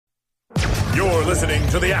You're listening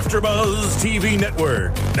to the AfterBuzz TV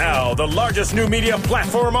Network, now the largest new media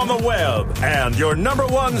platform on the web, and your number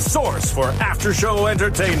one source for after-show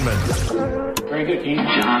entertainment. Very good, Keith.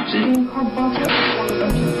 Johnson. From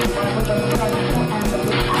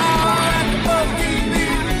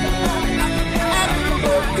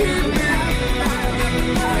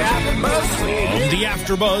the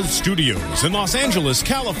AfterBuzz Studios in Los Angeles,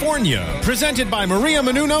 California, presented by Maria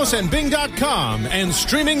Menounos and Bing.com, and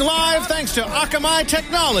streaming live thanks to Akamai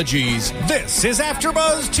Technologies, this is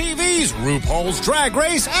AfterBuzz TV's RuPaul's Drag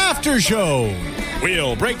Race After Show.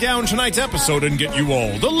 We'll break down tonight's episode and get you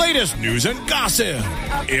all the latest news and gossip.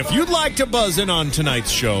 If you'd like to buzz in on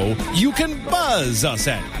tonight's show, you can buzz us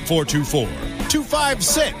at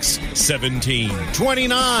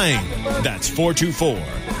 424-256-1729. That's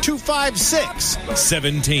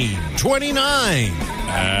 424-256-1729.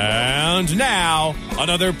 And now,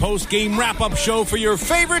 another post-game wrap-up show for your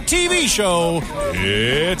favorite TV show.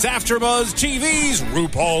 It's AfterBuzz TV's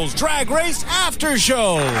RuPaul's Drag Race After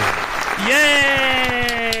Show.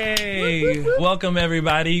 Yay! Welcome,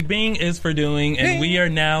 everybody. Bing is for doing, and we are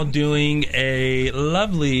now doing a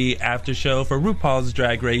lovely after show for RuPaul's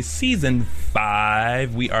Drag Race Season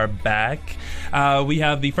 5. We are back. We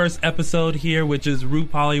have the first episode here, which is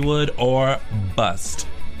RuPollywood or Bust.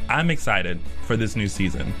 I'm excited for this new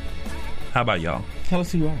season. How about y'all? Tell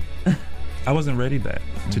us who you are. I wasn't ready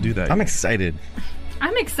to do that. I'm excited.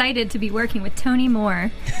 I'm excited to be working with Tony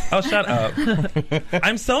Moore. Oh, shut up.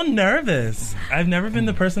 I'm so nervous. I've never been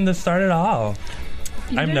the person to start it all.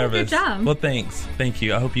 I'm nervous. Good job. Well, thanks. Thank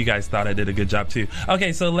you. I hope you guys thought I did a good job, too.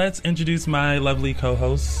 Okay, so let's introduce my lovely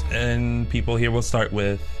co-hosts and people here. We'll start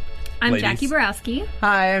with I'm ladies. Jackie Borowski.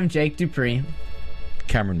 Hi, I'm Jake Dupree.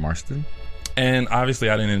 Cameron Marston. And obviously,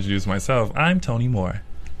 I didn't introduce myself. I'm Tony Moore.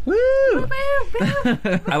 Woo!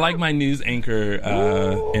 I like my news anchor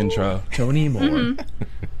intro. Tony Moore.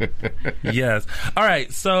 Mm-hmm. Yes. All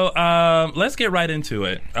right. So let's get right into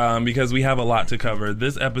it because we have a lot to cover.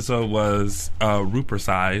 This episode was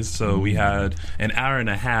Rupert-sized, so we had an hour and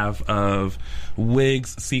a half of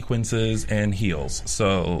wigs, sequences, and heels.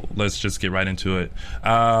 So let's just get right into it.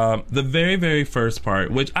 The very, very first part,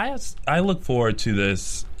 which I look forward to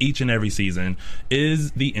this each and every season,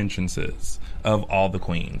 is the entrances of all the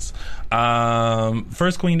queens.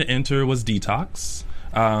 First queen to enter was Detox.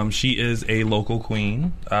 She is a local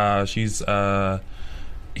queen. She's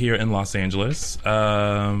here in Los Angeles.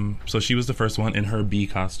 So she was the first one in her bee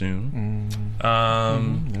costume.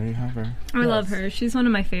 There you have her. I love her. She's one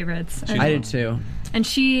of my favorites. I did too. And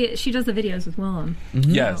she does the videos with Willem.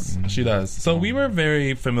 Yes, she does. So we were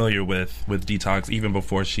very familiar with Detox even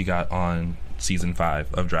before she got on season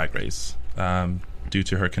 5 of Drag Race. Due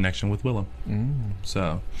to her connection with Willem.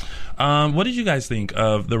 So, what did you guys think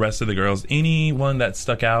of the rest of the girls? Anyone that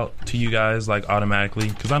stuck out to you guys, like, automatically?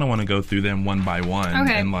 Because I don't want to go through them one by one.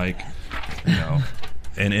 Okay. And, like, you know,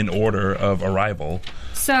 and in order of arrival.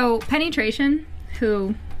 So, Penetration,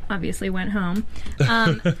 who obviously went home.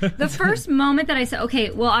 The first moment that I said, okay,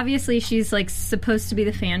 well, obviously she's, like, supposed to be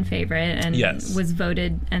the fan favorite and was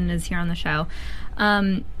voted and is here on the show.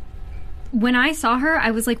 When I saw her,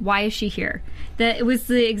 I was like, why is she here? It was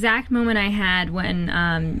the exact moment I had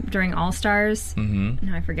when, during All-Stars,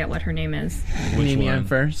 now I forget what her name is. Mimi I'm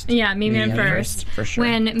First? Yeah, Mimi I'm First. For sure.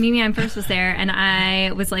 When Mimi I'm First was there, and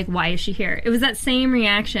I was like, why is she here? It was that same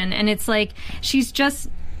reaction, and it's like, she's just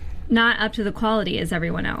not up to the quality as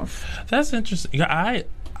everyone else. That's interesting.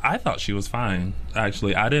 I thought she was fine.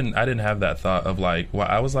 Actually, I didn't have that thought of like. Well,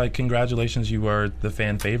 I was like, congratulations, you were the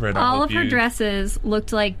fan favorite. All of her dresses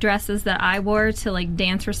looked like dresses that I wore to like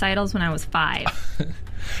dance recitals when I was 5.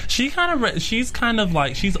 She's kind of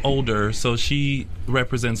like she's older, so she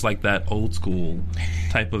represents like that old school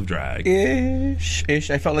type of drag. Ish.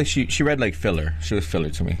 I felt like she read like filler. She was filler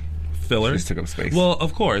to me. Filler. She just took up space. Well,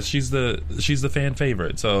 of course, she's the fan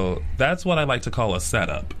favorite, so that's what I like to call a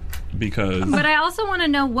setup. Because, but I also want to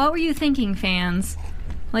know, what were you thinking, fans?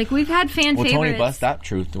 Like, we've had fan favorites. Tony, bust that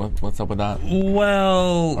truth. What's up with that?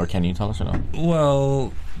 Well, or can you tell us or no?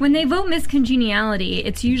 Well, when they vote Miss Congeniality,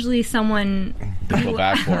 it's usually someone they go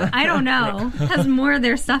back for. I don't know, has more of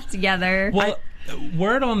their stuff together. Well,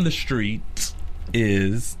 word on the street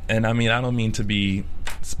is, and I mean, I don't mean to be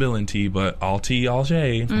spilling tea, but all tea, all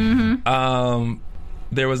shade.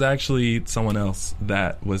 There was actually someone else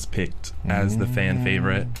that was picked as the fan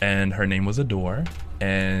favorite, and her name was Adore,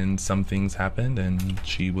 and some things happened, and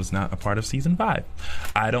she was not a part of season 5.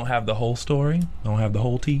 I don't have the whole story, I don't have the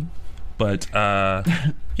whole tea, but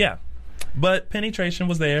yeah. But Penetration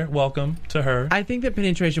was there. Welcome to her. I think that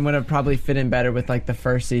Penetration would have probably fit in better with like the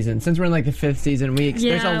first season. Since we're in like the 5th season,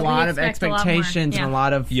 there's a lot of expectations and a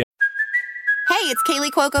lot of it's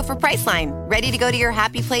Kaylee Cuoco for Priceline. Ready to go to your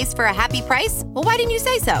happy place for a happy price? Well, why didn't you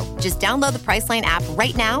say so? Just download the Priceline app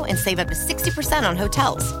right now and save up to 60% on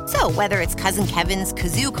hotels. So whether it's Cousin Kevin's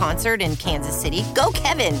Kazoo Concert in Kansas City, go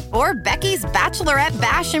Kevin, or Becky's Bachelorette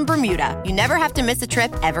Bash in Bermuda, you never have to miss a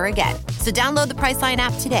trip ever again. So download the Priceline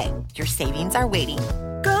app today. Your savings are waiting.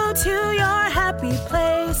 Go to your happy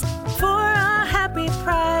place for a happy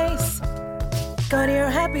price. Go to your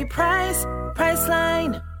happy price,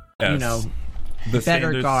 Priceline. Yes. You know, the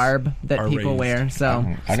better garb that people wear. So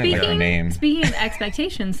I didn't like her name. Speaking of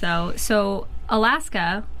expectations, though, so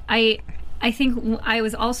Alaska, I think I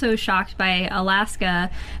was also shocked by Alaska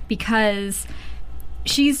because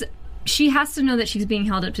she has to know that she's being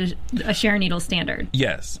held up to a Sharon Needles standard.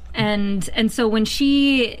 Yes. And so when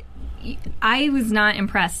I was not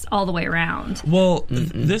impressed all the way around. Well,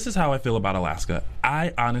 this is how I feel about Alaska.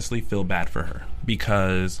 I honestly feel bad for her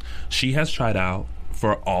because she has tried out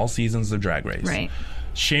for all seasons of Drag Race. Right.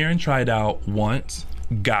 Sharon tried out once,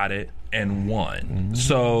 got it, and won.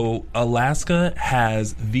 So Alaska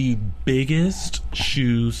has the biggest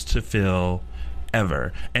shoes to fill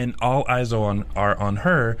ever. And all eyes are on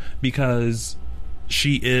her because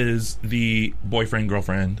she is the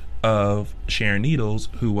boyfriend-girlfriend of Sharon Needles,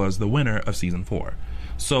 who was the winner of season 4.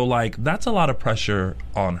 So, like, that's a lot of pressure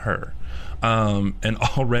on her. And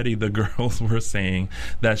already the girls were saying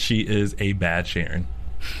that she is a bad Sharon.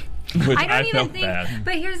 Which I felt bad.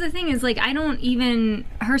 But here's the thing is, like, I don't even,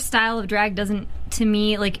 her style of drag doesn't, to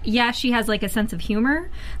me, like, yeah, she has, like, a sense of humor.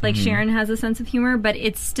 Like, Sharon has a sense of humor, but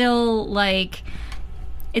it's still, like,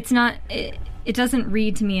 it's not, it doesn't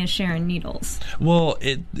read to me as Sharon Needles. Well,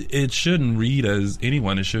 it shouldn't read as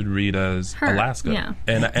anyone. It should read as her, Alaska. Yeah.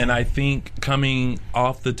 And I think coming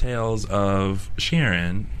off the tails of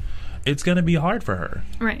Sharon, it's going to be hard for her.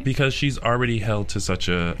 Right. Because she's already held to such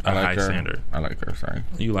a high standard. I like her, sorry.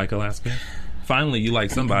 You like Alaska? Finally, you like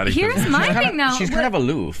somebody. Here's my thing, though. She's kind of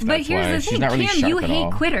aloof. But here's the thing, she's not really Cam, you sharp at hate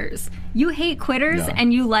all. quitters. You hate quitters, Yeah.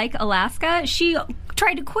 and you like Alaska. She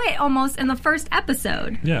tried to quit almost in the first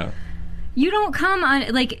episode. Yeah. You don't come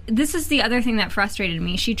on, like, this is the other thing that frustrated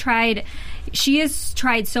me. She has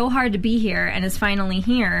tried so hard to be here and is finally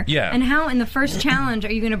here. Yeah. And how in the first challenge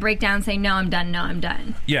are you going to break down and say, no, I'm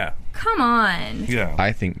done? Yeah. Come on. Yeah.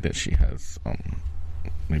 I think that she has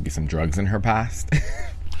maybe some drugs in her past.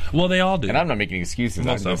 Well, they all do. And I'm not making excuses.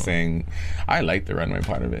 Most I'm of just them. saying I like the runway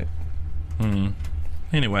part of it.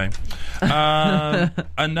 Anyway,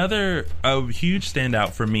 another huge standout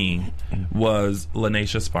for me was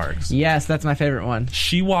Lanesha Sparks. yes, that's my favorite one.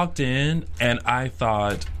 She walked in and I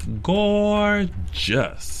thought,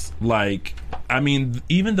 gorgeous. Like, I mean,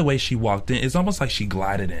 even the way she walked in, it's almost like she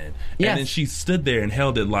glided in. Yes. And then she stood there and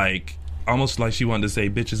held it like, almost like she wanted to say,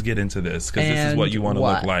 bitches, get into this, because this is what you want to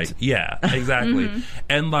look like. Yeah, exactly.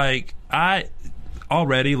 And like,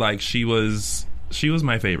 she was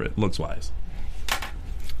my favorite, looks-wise.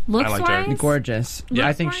 I liked her. Looks-wise? Gorgeous. Yeah.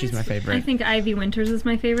 I think she's my favorite. I think Ivy Winters is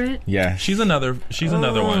my favorite. Yeah. She's another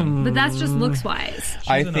one. But that's just looks-wise.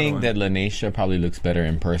 I think that Lanesha probably looks better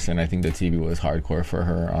in person. I think the TV was hardcore for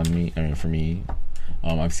her for me.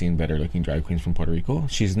 I've seen better looking drag queens from Puerto Rico.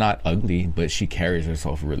 She's not ugly, but she carries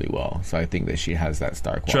herself really well. So I think that she has that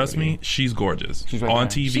star quality. Trust me, she's gorgeous. She's right on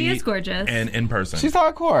there. TV. She is gorgeous. And in person. She's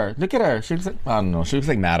hardcore. Look at her. She looks like, I don't know. She looks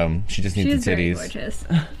like Madam. She just needs She is the very titties.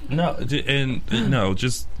 gorgeous. No,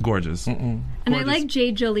 just gorgeous. And I like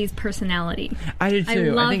Jade Jolie's personality. I do too. I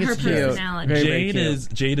love think her it's cute. personality. Very, very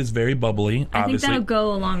cute. Jade is very bubbly. I think obviously. that'll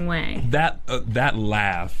go a long way. That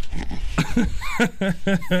laugh.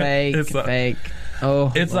 Fake. It's a- fake.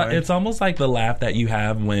 Oh, Lord. It's almost like the laugh that you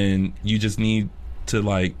have when you just need to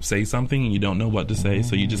like say something and you don't know what to say,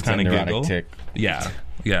 so you just kind of giggle. Tick. Yeah,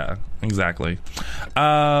 exactly.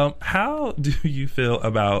 How do you feel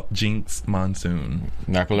about Jinx Monsoon?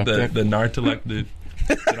 Narcoleptic? The narcoleptic.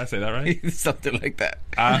 Did I say that right? Something like that.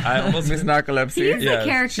 I almost Miss Narcolepsy. He's a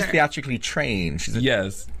character. She's theatrically trained. She's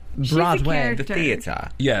Yes. Broadway. the theater.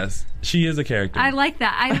 Yes. She is a character. I like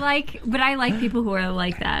that. But I like people who are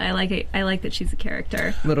like that. I like it. I like that she's a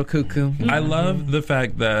character. Little cuckoo. I love the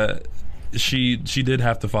fact that she did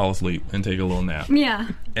have to fall asleep and take a little nap. Yeah.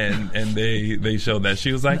 And they showed that.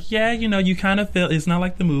 She was like, yeah, you kind of feel, it's not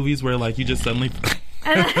like the movies where like you just suddenly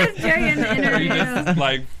And that's during an you interview. just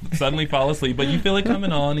like suddenly fall asleep, but you feel it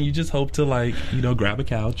coming on and you just hope to like, grab a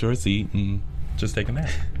couch or a seat and just take a nap.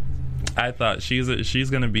 I thought she's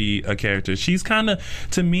going to be a character. She's kind of,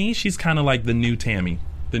 to me, she's kind of like the new Tammy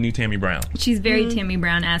Brown. She's very Tammy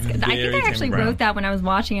Brown-esque. I think I actually Tammy Brown. wrote that when I was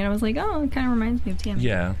watching it. I was like, oh, it kind of reminds me of Tammy.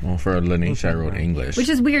 Yeah. Well, for Lanesha, I wrote English. Which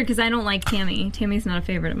is weird because I don't like Tammy. Tammy's not a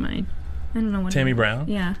favorite of mine. I don't know what. Tammy Brown?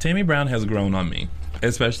 Yeah. Tammy Brown has grown on me,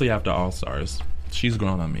 especially after All Stars. She's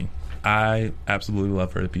grown on me. I absolutely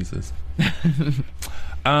love her to pieces.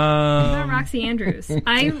 What about Roxy Andrews?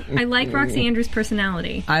 I like Roxy Andrews'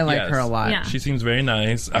 personality. I like her a lot. Yeah. She seems very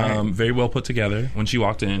nice, very well put together when she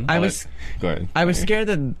walked in. I was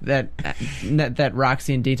scared that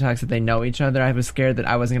Roxy and Detox, that they know each other. I was scared that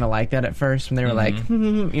I wasn't gonna like that at first when they were like,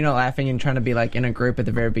 laughing and trying to be like in a group at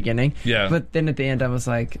the very beginning. Yeah. But then at the end, I was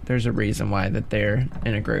like, there's a reason why that they're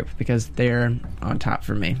in a group, because they're on top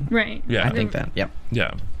for me. Right. Yeah. I think that. Yep.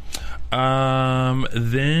 Yeah.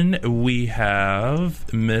 Then we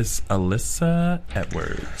have Miss Alyssa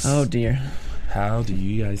Edwards. Oh dear. How do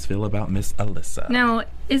you guys feel about Miss Alyssa? Now,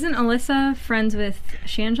 isn't Alyssa friends with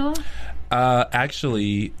Shangela?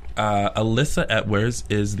 Actually, Alyssa Edwards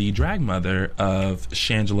is the drag mother of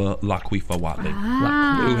Shangela Laquifa Wale,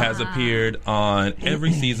 who has appeared on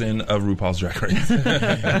every season of RuPaul's Drag Race.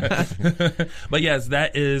 But yes,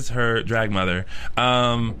 that is her drag mother.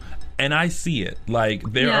 And I see it.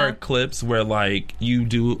 Like, there are clips where, like, you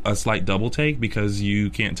do a slight double take because you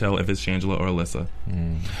can't tell if it's Shangela or Alyssa.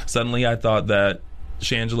 Suddenly, I thought that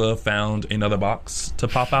Shangela found another box to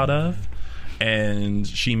pop out of, and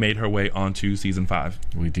she made her way onto season 5.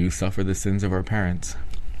 We do suffer the sins of our parents.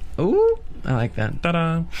 Ooh, I like that.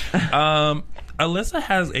 Ta-da. Alyssa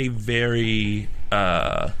has a very...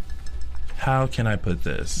 how can I put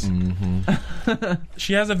this?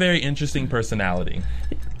 She has a very interesting personality.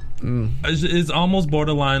 It's almost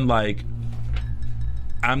borderline like,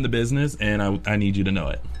 I'm the business and I need you to know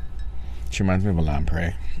it. She reminds me of a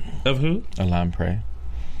lamprey. Of who? A lamprey.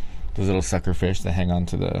 Those little sucker fish that hang on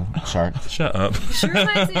to the shark. Shut up. She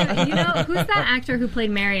reminds me of, who's that actor who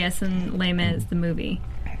played Marius in Les Mis, the movie?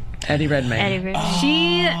 Eddie Redmayne.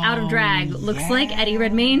 She, out of drag, looks like Eddie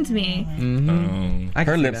Redmayne to me.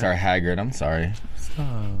 Her lips are haggard. I'm sorry.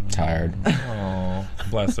 Tired. Oh,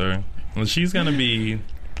 bless her. Well, she's going to be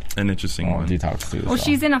an interesting one. Detox too. Well,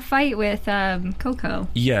 she's in a fight with Coco.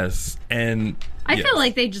 Yes, and I feel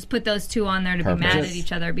like they just put those two on there to be mad at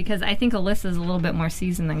each other, because I think Alyssa's a little bit more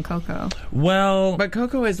seasoned than Coco. Well, but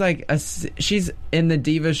Coco is like she's in the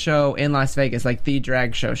Diva show in Las Vegas, like the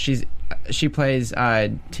drag show. She plays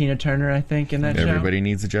Tina Turner, I think, in that show. Everybody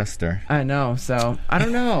needs a jester. I know, so I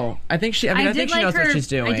don't know. I think she. I think she knows what she's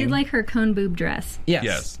doing. I did like her cone boob dress.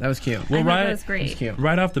 Yes, that was cute. Well, that was great. That was cute.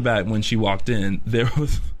 Right off the bat, when she walked in, there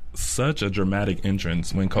was such a dramatic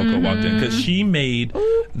entrance when Coco walked in, because she made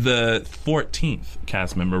the 14th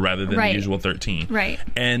cast member rather than the usual 13. Right.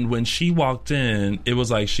 And when she walked in, it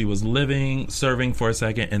was like she was serving for a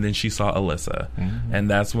second, and then she saw Alyssa. And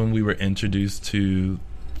that's when we were introduced to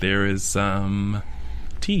there is some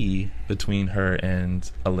tea between her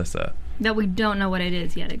and Alyssa. That we don't know what it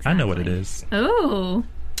is yet exactly. I know what it is. Oh.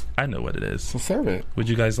 I know what it is. So serve it. Would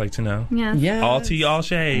you guys like to know? Yeah. Yes. All tea, all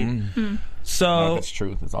shade. So no, if it's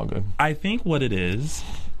truth, it's all good. I think what it is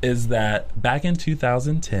that back in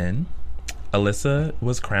 2010, Alyssa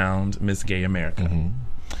was crowned Miss Gay America.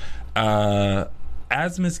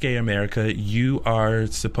 As Miss Gay America, you are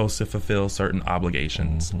supposed to fulfill certain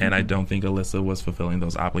obligations, and I don't think Alyssa was fulfilling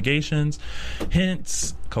those obligations.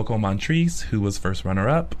 Hence, Coco Montrese, who was first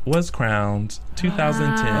runner-up, was crowned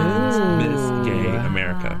 2010's Miss Gay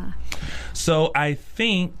America. So I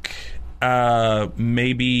think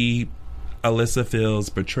maybe Alyssa feels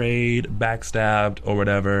betrayed, backstabbed, or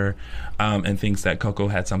whatever, and thinks that Coco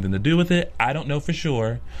had something to do with it. I don't know for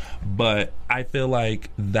sure, but I feel like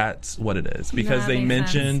that's what it is, because they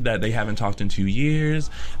mentioned that they haven't talked in 2 years,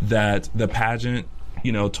 that the pageant,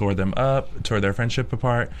 tore their friendship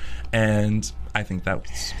apart, and I think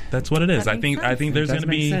that's what it is. I think there's going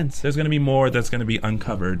to be more that's going to be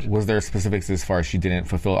uncovered. Was there specifics as far as she didn't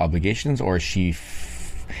fulfill obligations, or she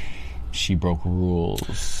broke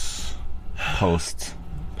rules post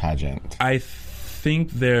pageant? I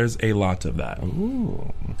think there's a lot of that.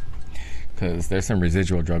 Ooh, because there's some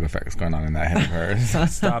residual drug effects going on in that head of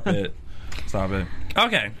hers. Stop it.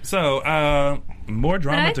 Okay, so more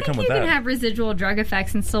drama to come with that. You can have residual drug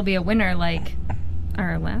effects and still be a winner, like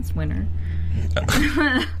our last winner.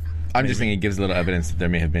 I'm just saying it gives a little evidence that there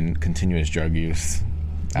may have been continuous drug use.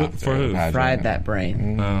 For who? Fried that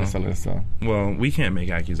brain. Well, we can't make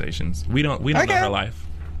accusations. We don't know her life.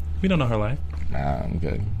 We don't know her life. Nah, I'm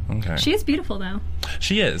good. Okay. She is beautiful, though.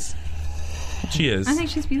 She is. I think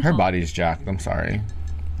she's beautiful. Her body's jacked. I'm sorry.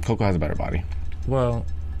 Coco has a better body. Well,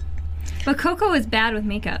 but Coco is bad with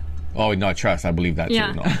makeup. Oh no, trust. I believe that too.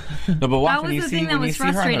 Yeah. No, but that was the thing that was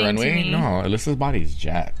frustrating to me. No, Alyssa's body's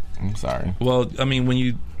jacked. I'm sorry. Well, I mean, when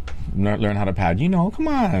you learn how to pad, come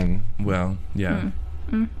on. Well, yeah.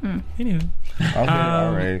 Anyway, Okay,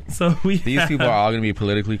 all right. So these people are all going to be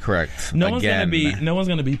politically correct. No one's going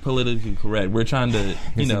to be politically correct. We're trying to,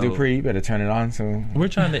 Mr. Dupree, you better turn it on. So we're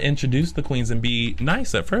trying to introduce the queens and be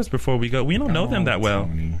nice at first before we go. We don't know them that well.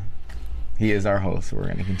 Tony. He is our host, so we're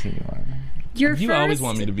going to continue on. You always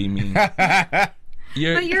want me to be mean. But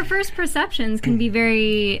your first perceptions can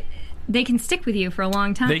be they can stick with you for a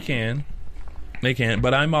long time. They can.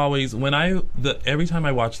 But I'm always, every time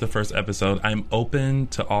I watch the first episode, I'm open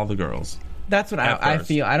to all all the girls. That's what I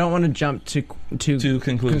feel. I don't want to jump to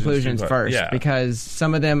conclusions first because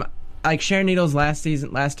some of them, like Sharon Needles last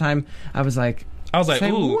time, I was like,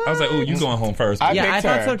 ooh, you going home first. I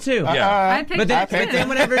thought so too. Yeah. But then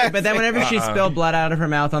whenever she spilled blood out of her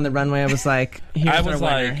mouth on the runway, I was like,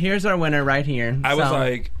 here's our winner right here. I was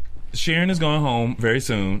like, Sharon is going home very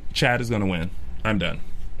soon. Chad is going to win. I'm done.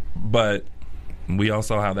 But we all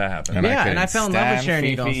saw how that happened. And I fell in love with Sharon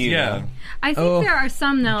Needles. Yeah. I think there are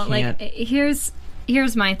some though. Like here's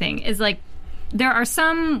my thing is like there are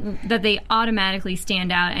some that they automatically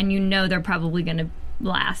stand out, and you know they're probably going to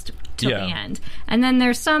last till the end. And then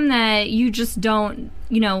there's some that you just don't,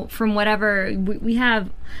 from whatever we have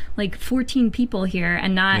like 14 people here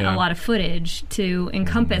and not a lot of footage to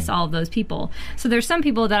encompass all of those people. So there's some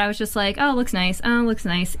people that I was just like, oh, looks nice,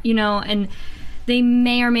 and they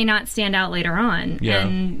may or may not stand out later on,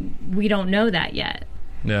 and we don't know that yet.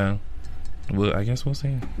 Yeah. Well, I guess we'll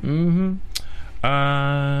see. Mm-hmm.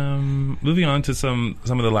 Moving on to some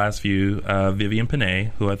of the last few, Vivian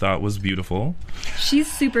Panay, who I thought was beautiful.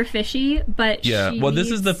 She's super fishy, but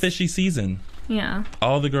this is the fishy season. Yeah.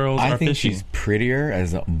 All the girls are fishy. I think she's prettier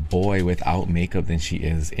as a boy without makeup than she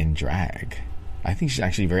is in drag. I think she's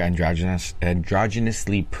actually very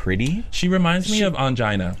androgynously pretty. She reminds me of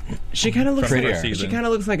Angina. She kind of looks prettier. She kind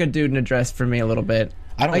of looks like a dude in a dress for me a little bit.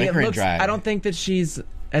 I don't like her in drag. I don't think that she's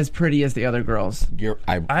as pretty as the other girls.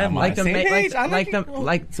 I like them. She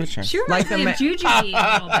reminds me of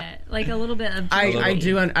Jujubee a little bit of. I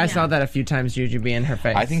do. I saw that a few times. Jujubee in her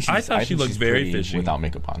face. I thought she looks very fishy without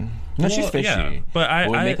makeup on. No, she's fishy. But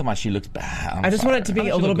with makeup on, she looks bad. I just want it to be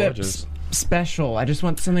a little bit special. I just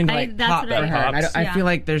want something to pop for her. And I feel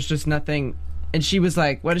like there's just nothing. And she was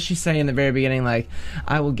like, what does she say in the very beginning? Like,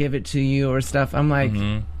 I will give it to you or stuff. I'm like.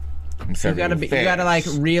 You gotta like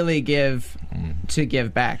really give to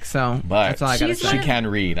give back. So that's all I gotta say. She can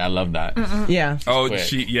read. I love that. Yeah. Oh,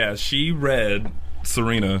 she read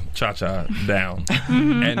Serena Cha-Cha down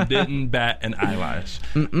and didn't bat an eyelash.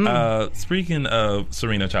 Speaking of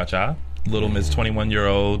Serena Cha-Cha, Little Miss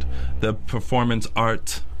 21-year-old, the performance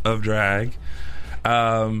art of drag.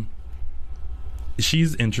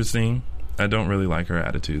 She's interesting. I don't really like her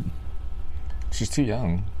attitude. She's too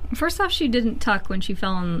young. First off, she didn't tuck when she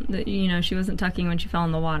fell in she wasn't tucking when she fell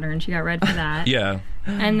in the water, and she got red for that. Yeah.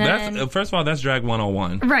 And then... First of all, that's drag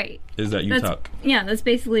 101. Right. Is that you tuck. Yeah, that's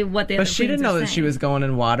basically what they. But she didn't know that she was going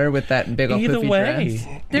in water with that big old poofy dress.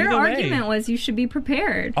 Their argument was you should be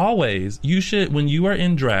prepared. Always. You should, when you are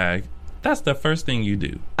in drag, that's the first thing you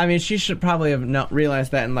do. I mean, she should probably have not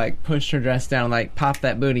realized that and, like, pushed her dress down, like, popped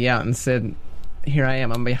that booty out and said... Here I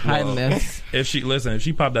am. I'm behind this. If she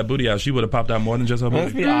popped that booty out, she would have popped out more than just her booty.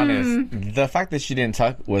 Let's be honest. The fact that she didn't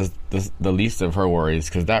tuck was the least of her worries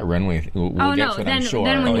because that runway. I'm sure.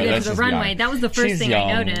 Then when you get to the runway, that was the first thing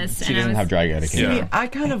I noticed. She doesn't have drag etiquette. See, I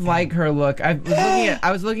kind of like her look.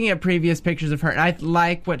 I was looking at previous pictures of her, and I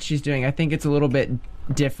like what she's doing. I think it's a little bit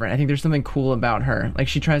different. I think there's something cool about her. Like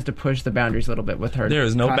she tries to push the boundaries a little bit with her. There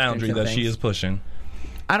is no boundary that she is pushing.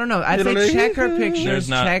 I don't know. I'd say check her pictures,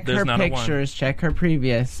 check her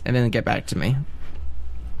previous, and then get back to me.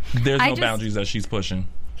 There's no boundaries that she's pushing.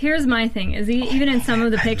 Here's my thing: is even in some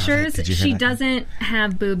of the pictures, she doesn't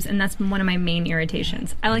have boobs, and that's one of my main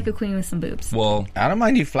irritations. I like a queen with some boobs. Well, I don't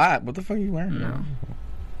mind you flat. What the fuck are you wearing? No.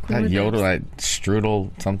 That yodel, that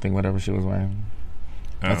strudel, something, whatever she was wearing.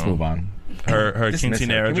 Let's move on. Her quinceanera dress.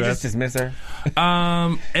 Can we just dismiss her?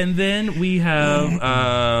 And then we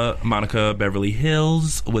have Monica Beverly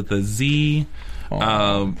Hills with a Z.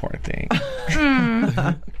 Poor thing.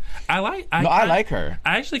 I like her.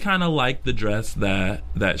 I actually kind of like the dress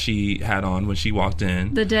that she had on when she walked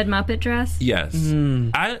in. The Dead Muppet dress? Yes.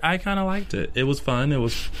 I kind of liked it. It was fun. It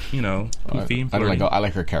was, goofy. I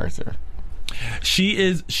like her character. She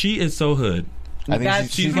is so hood. I think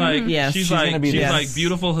she's like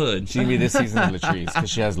beautiful hood. She's gonna be this season of Latrice because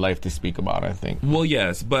she has life to speak about. I think. Well,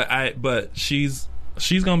 yes, but she's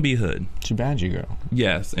gonna be hood. She Banji girl.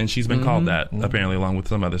 Yes, and she's been called that apparently along with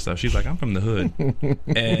some other stuff. She's like, I'm from the hood,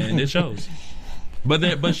 and it shows. But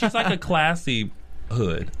she's like a classy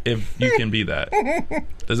hood if you can be that.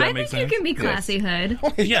 Does that make sense? I think you can be classy hood.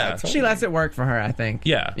 Yeah, she lets it work for her. I think.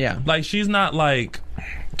 Yeah. Like she's not like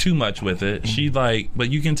too much with it. She but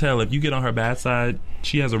you can tell if you get on her bad side,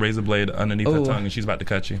 she has a razor blade underneath her tongue and she's about to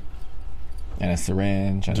cut you. And a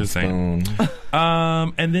syringe and just a spoon.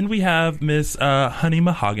 And then we have Miss Honey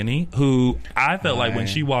Mahogany, who I felt like when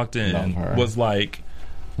she walked in was like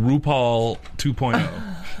RuPaul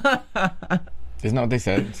 2.0. Isn't that what they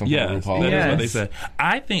said? Yes, that is what they said.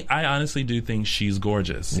 I honestly do think she's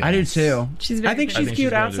gorgeous. Yes. I do too. I think she's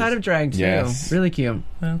cute outside of drag too. Yes. Really cute.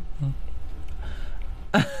 Well,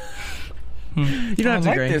 You don't have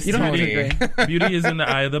to agree. You don't have to agree. Beauty is in the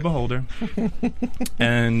eye of the beholder.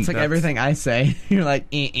 And it's like everything I say. You're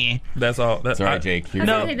like, That's all. That's all right, Jake. You're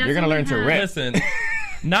going to learn to rip. Listen,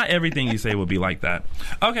 not everything you say will be like that.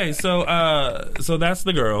 Okay, so that's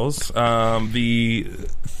the girls. The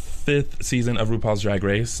 5th season of RuPaul's Drag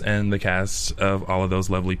Race and the cast of all of those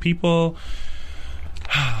lovely people.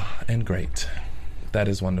 And great. That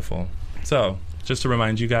is wonderful. So, just to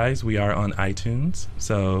remind you guys, we are on iTunes.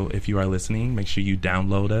 So if you are listening, make sure you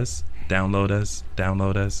download us,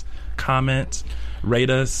 comment, rate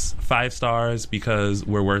us 5 stars because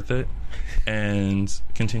we're worth it, and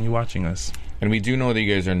continue watching us. And we do know that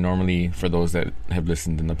you guys are normally, for those that have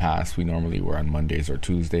listened in the past, we normally were on Mondays or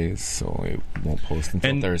Tuesdays, so it won't post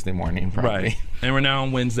until Thursday morning, probably. Right. And we're now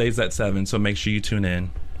on Wednesdays at 7, so make sure you tune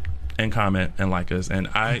in and comment and like us. And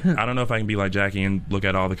I don't know if I can be like Jackie and look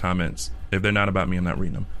at all the comments. If they're not about me, I'm not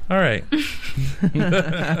reading them. All right.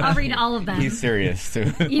 I'll read all of them. He's serious,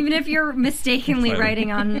 too. Even if you're mistakenly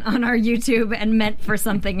writing on our YouTube and meant for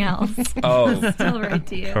something else. I'll still write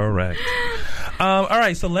to you. Correct. All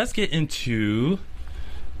right, so let's get into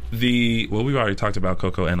we've already talked about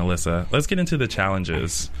Coco and Alyssa. Let's get into the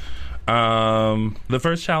challenges. The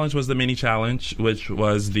first challenge was the mini challenge, which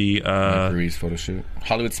was the Mercury's photo shoot.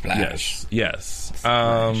 Hollywood Splash. Yes.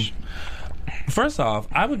 First off,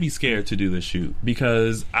 I would be scared to do this shoot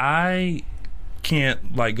because I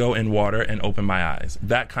can't go in water and open my eyes.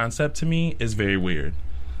 That concept to me is very weird.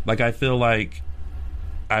 I feel like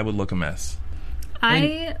I would look a mess.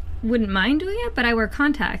 I wouldn't mind doing it, but I wear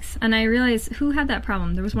contacts, and I realized who had that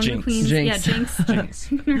problem. There was one of the queens. Jinx. Yeah, Jinx.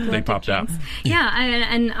 They popped out. Yeah,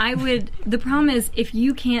 and I would. The problem is if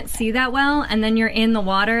you can't see that well, and then you're in the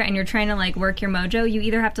water and you're trying to work your mojo, you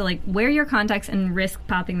either have to wear your contacts and risk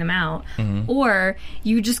popping them out, or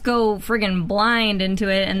you just go friggin' blind into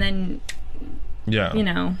it, and then.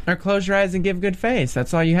 Yeah. Or close your eyes and give good face.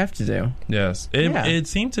 That's all you have to do. Yes. It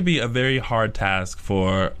seemed to be a very hard task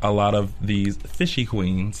for a lot of these fishy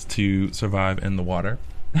queens to survive in the water.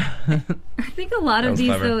 I think a lot of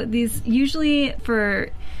these usually for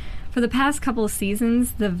the past couple of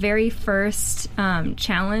seasons, the very first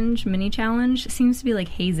mini challenge seems to be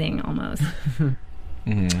hazing almost.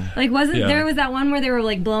 Mm-hmm. There was that one where they were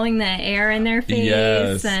blowing the air in their face,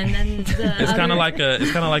 yes. And then it's kind of like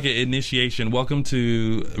an initiation. Welcome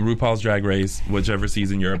to RuPaul's Drag Race, whichever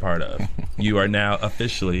season you're a part of. You are now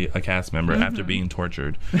officially a cast member after being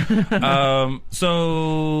tortured.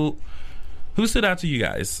 So, who stood out to you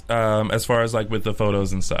guys as far as with the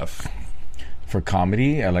photos and stuff? For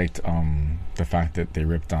comedy, I liked the fact that they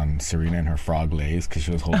ripped on Serena and her frog legs because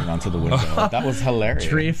she was holding onto the window. That was hilarious.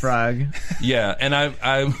 Tree frog. Yeah, and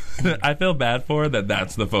I feel bad for her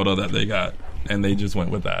that's the photo that they got, and they just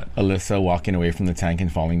went with that. Alyssa walking away from the tank and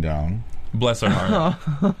falling down. Bless her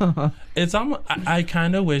heart. It's almost. I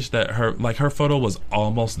kind of wish that her photo was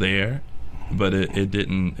almost there, but it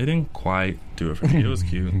didn't quite do it for me. It was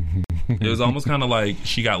cute. It was almost kind of like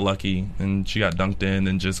she got lucky and she got dunked in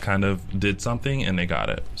and just kind of did something and they got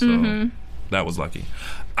it. So that was lucky.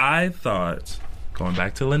 I thought, going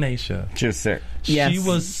back to Lanesha, she was sick. She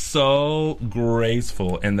was so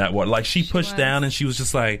graceful in that water. She pushed down and she was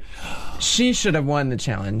just she should have won the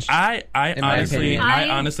challenge. I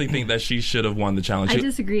honestly think that she should have won the challenge. I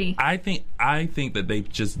disagree. I think that they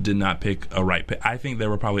just did not pick a right pick. I think there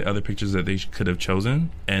were probably other pictures that they could have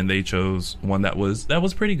chosen, and they chose one that was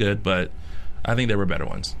pretty good, but I think there were better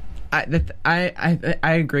ones. I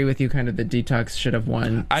agree with you. Kind of the Detox should have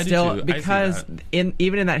won. I do too. Because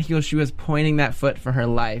even in that heel, she was pointing that foot for her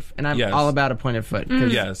life, and I'm all about a pointed foot.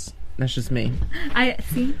 Yes, that's just me. I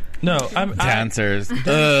see. No, dancers.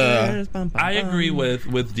 I agree with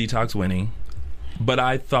Detox winning, but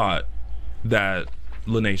I thought that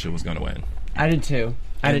Lanesha was going to win. I did too.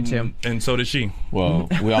 And so did she. Well,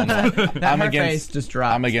 we all know. Face just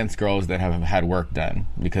dropped. I'm against girls that have had work done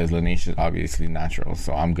because Lanesha is obviously natural,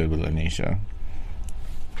 so I'm good with Lanesha.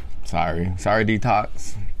 Sorry,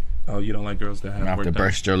 Detox. Oh, you don't like girls that have work done? To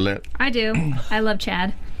burst your lip. I do. I love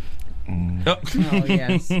Chad. Oh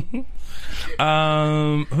yes.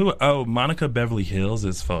 Monica Beverly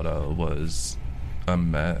Hills' photo was a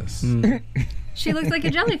mess. She looked like a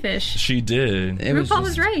jellyfish. She did. RuPaul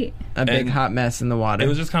was right. A big hot mess in the water. It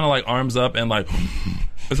was just kind of like arms up and like.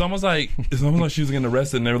 It's almost like she was getting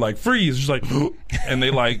arrested and they were like, freeze. She's like, and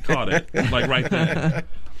they like caught it like right there.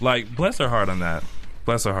 Like, bless her heart on that.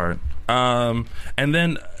 Bless her heart. And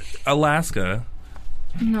then Alaska.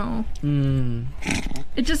 No.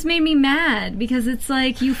 It just made me mad because it's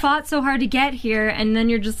like you fought so hard to get here and then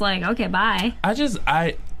you're just like, okay, bye.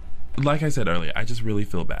 Like I said earlier, I just really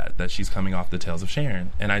feel bad that she's coming off the Tales of Sharon,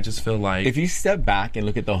 and I just feel like if you step back and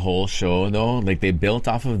look at the whole show, though, like they built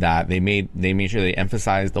off of that, they made sure they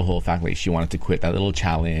emphasized the whole fact like she wanted to quit that little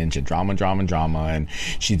challenge and drama, and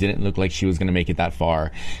she didn't look like she was going to make it that far.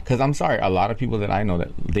 Because I'm sorry, a lot of people that I know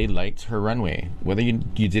that they liked her runway, whether you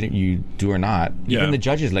do or not. Even the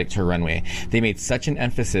judges liked her runway. They made such an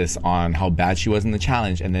emphasis on how bad she was in the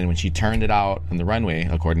challenge, and then when she turned it out on the runway,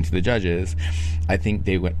 according to the judges, I think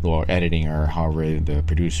they went. Well, editing or however the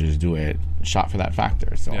producers do it, shot for that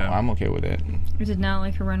factor. So I'm okay with it. I did not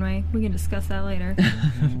like her runway. We can discuss that later.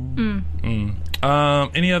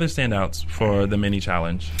 Any other standouts for the mini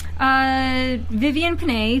challenge? Vivian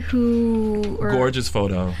Panay, gorgeous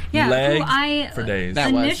photo. Yeah, legs who I for days.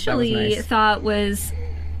 Initially nice. Thought was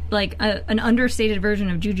like an understated version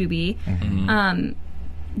of Jujubee.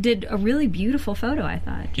 Did a really beautiful photo, I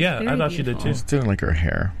thought. Yeah, I thought she did too. Just didn't like her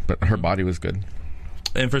hair, but her body was good.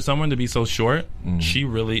 And for someone to be so short, she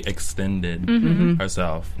really extended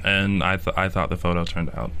herself, and I thought the photo turned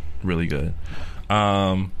out really good.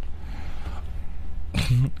 Coco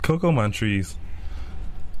Montrese.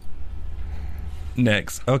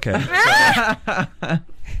 Next, okay.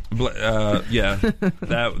 Yeah,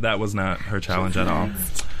 that was not her challenge at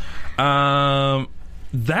all.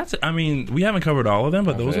 We haven't covered all of them,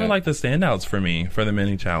 but those are like the standouts for me for the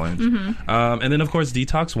mini challenge. And then, of course,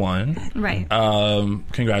 Detox won. Right.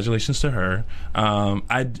 Congratulations to her.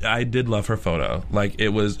 I did love her photo. Like,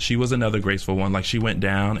 she was another graceful one. Like, she went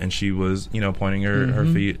down and she was, pointing her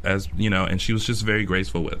feet as, and she was just very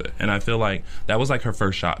graceful with it. And I feel like that was like her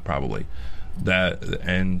first shot, probably.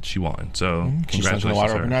 And she won. So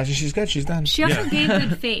congratulations to her. Now she's good. She's done. She also gave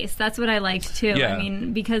good face. That's what I liked too. Yeah. I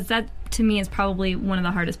mean, because that to me is probably one of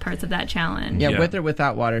the hardest parts of that challenge. Yeah, with or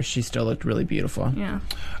without water, she still looked really beautiful. Yeah.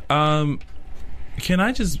 Can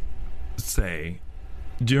I just say,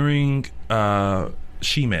 during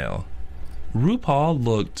Shemale, RuPaul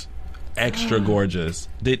looked extra gorgeous.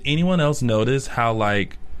 Did anyone else notice how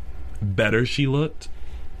like better she looked?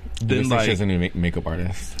 Then like she has a new makeup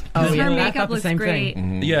artist. Oh yeah, her makeup looks great.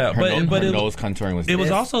 Yeah, her nose contouring was. It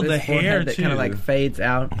was also the hair that too. Kind of like fades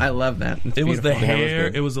out. I love that. It was the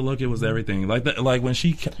hair. It was the look. It was everything. Like when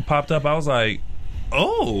she popped up, I was like,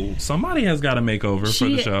 oh, somebody has got a makeover for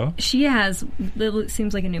the show. She has. It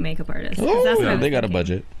seems like a new makeup artist. Oh, they got a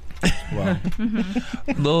budget. Wow.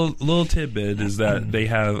 Little tidbit is that they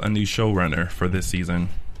have a new showrunner for this season.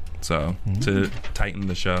 So, to tighten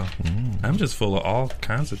the show. I'm just full of all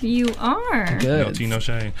kinds of... You are. Good. No tea, no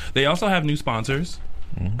shade. They also have new sponsors.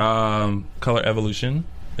 Color Evolution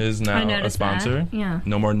is now a sponsor. That. Yeah.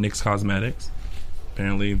 No more NYX Cosmetics.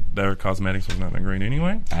 Apparently, their cosmetics was not that great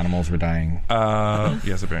anyway. Animals were dying.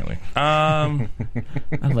 Yes, apparently.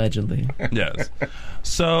 Allegedly. Yes.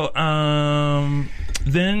 So,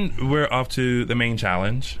 then we're off to the main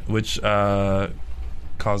challenge, which...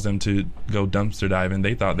 caused them to go dumpster diving.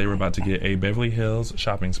 They thought they were about to get a Beverly Hills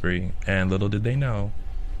shopping spree, and little did they know.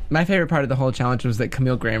 My favorite part of the whole challenge was that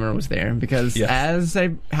Camille Grammer was there, because as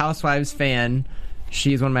a Housewives fan,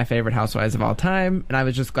 she's one of my favorite housewives of all time, and I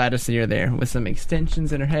was just glad to see her there with some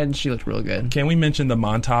extensions in her head, and she looked real good. Can we mention the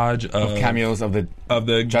montage of cameos of the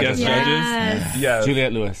guest judges? Yes.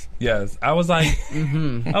 Juliette Lewis. Yes. I was like,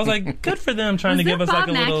 good for them trying to give us like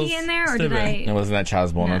a little. Was Bob Mackie in there, or did I? And wasn't that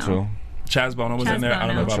Chaz Bono too? Chaz Bono was in there. I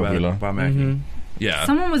don't know about Bob Mackie. Yeah.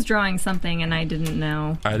 Someone was drawing something and I didn't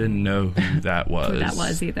know. I didn't know who that was. Who that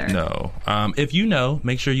was either. No. If you know,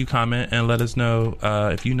 make sure you comment and let us know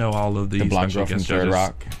if you know all of these. The blonde girl from Third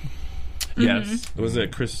Rock. Yes. Was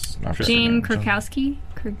it Chris? Jane Krakowski?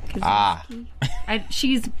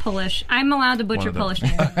 She's Polish. I'm allowed to butcher Polish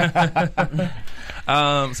names.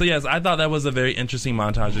 So yes, I thought that was a very interesting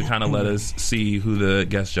montage to kind of let us see who the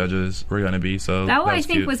guest judges were going to be. So that I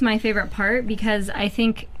think was my favorite part, because I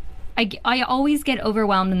think I always get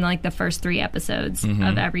overwhelmed in like the first 3 episodes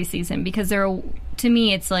of every season, because to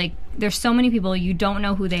me it's like there's so many people you don't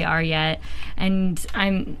know who they are yet, and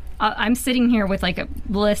I'm sitting here with like a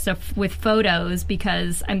list with photos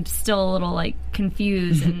because I'm still a little like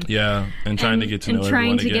confused and and trying to get to know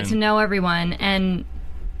everyone get to know everyone, and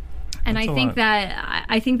And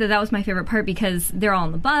I think that was my favorite part because they're all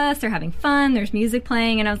on the bus, they're having fun, there's music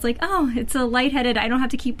playing, and I was like, oh, it's a lightheaded. I don't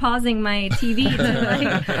have to keep pausing my TV to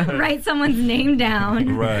like write someone's name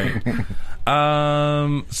down. Right.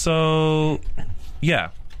 So yeah.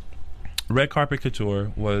 Red Carpet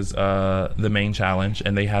Couture was the main challenge,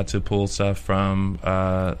 and they had to pull stuff from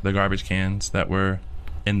the garbage cans that were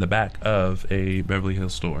in the back of a Beverly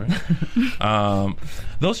Hills store.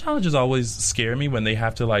 Those challenges always scare me when they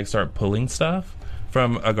have to like start pulling stuff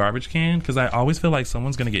from a garbage can, because I always feel like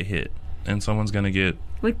someone's going to get hit and someone's going to get...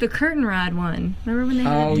 Like the curtain rod one. Remember when they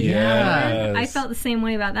had... Oh, yeah. I felt the same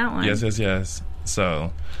way about that one. Yes.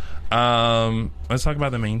 So, let's talk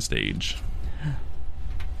about the main stage.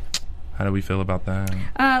 How do we feel about that?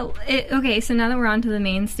 Okay, so now that we're on to the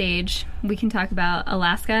main stage, we can talk about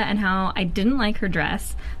Alaska and how I didn't like her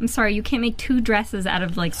dress. I'm sorry, you can't make 2 dresses out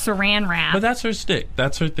of like saran wrap. But that's her stick.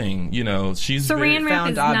 That's her thing. You know, she's saran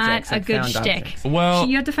wrap is not a good shtick. Well,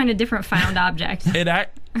 you have to find a different found object. It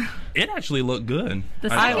actually looked good.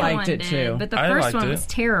 I liked it too, but the first one was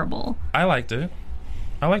terrible. I liked it.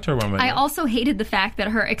 I liked her one. I also hated the fact that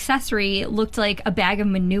her accessory looked like a bag of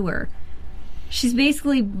manure. She's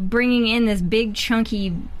basically bringing in this big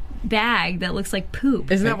chunky bag that looks like poop.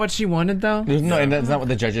 Isn't that what she wanted, though? No, and that's not what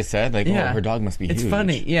the judges said. Like, yeah. Oh, her dog must be huge. It's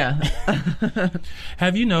funny, yeah.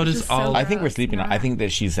 Have you noticed all... I think we're sleeping on. I think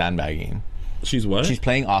that she's sandbagging. She's what? She's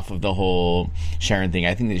playing off of the whole Sharon thing.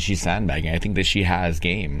 I think that she's sandbagging. I think that she has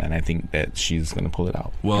game, and I think that she's going to pull it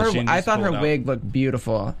out. Well, I thought her wig looked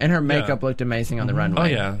beautiful, and her makeup looked amazing on the runway. Oh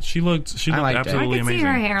yeah, she looked absolutely amazing. I could see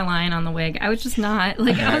her hairline on the wig. I was just not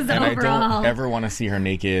like I was overall. I don't ever want to see her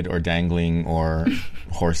naked or dangling or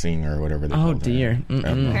horsing or whatever they call it. Oh dear.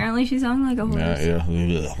 Apparently she's on like a horse.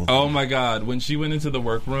 Yeah. Oh my God! When she went into the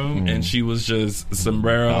workroom and she was just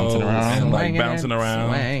sombrero and like bouncing around.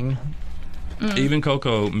 Swang. Even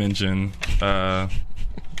Coco mentioned the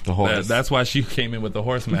horse. That's why she came in with the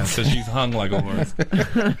horse mask, because she's hung like a horse.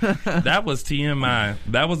 That was TMI.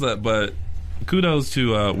 But kudos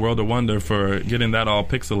to World of Wonder for getting that all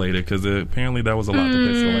pixelated, because apparently that was a lot to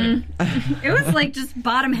pixelate. It was like just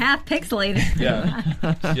bottom half pixelated.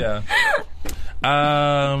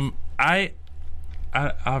 Yeah. I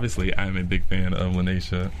obviously I'm a big fan of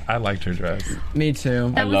Lanesha. I liked her dress. Me too.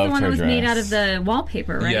 That was the one that was made out of the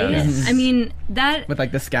wallpaper, right? Yes. I mean that with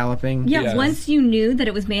like the scalloping. Yeah. Yes. Once you knew that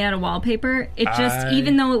it was made out of wallpaper, it just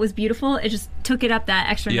even though it was beautiful, it just took it up that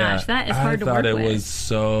extra notch. That is hard to work with. I thought it was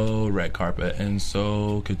so red carpet and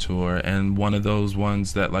so couture, and one of those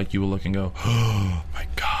ones that like you will look and go, oh my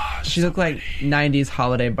gosh. She looked like 90s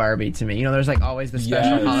holiday Barbie to me. You know, there's like always the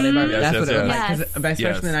special holiday Barbie. That's what it was like. Because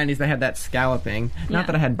especially in the 90s, they had that scalloping. Not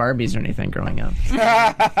that I had Barbies or anything growing up.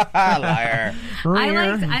 Liar. I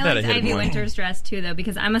liked Ivy Winter's dress too, though,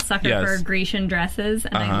 because I'm a sucker for Grecian dresses,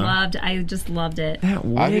 and I just loved it. That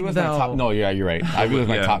wig, Ivy was my top. No, yeah, you're right. Ivy was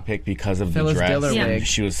my top pick because of the dress. Wig.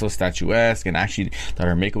 She was so statuesque, and actually thought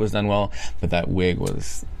her makeup was done well, but that wig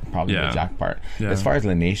was probably the jack part. As far as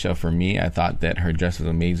Lanesha, for me, I thought that her dress was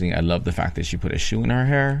amazing. I love the fact that she put a shoe in her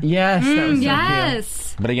hair. Yes, that was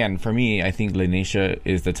so cute. But again, for me, I think Lanesha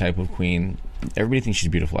is the type of queen. Everybody thinks she's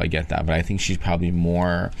beautiful, I get that, but I think she's probably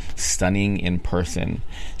more stunning in person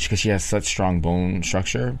because she has such strong bone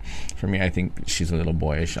structure. For me, I think she's a little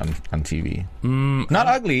boyish on TV. Not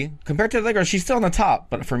ugly compared to the other girl. She's still on the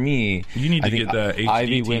top, but for me, you need to get the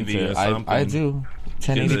HD TV or something. I do.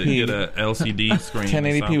 1080p. Get a LCD screen.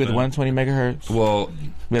 1080p with 120 megahertz. Well,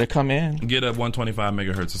 better come in. Get a 125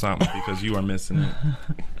 megahertz or something because you are missing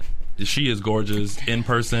it. She is gorgeous in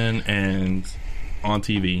person and on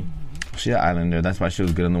TV. She's an islander. That's why she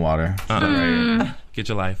was good in the water. Right. Get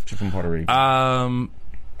your life. She's from Puerto Rico.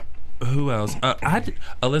 Who else?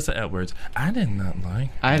 Alyssa Edwards. I did not like.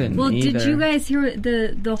 I didn't. Well, either. Did you guys hear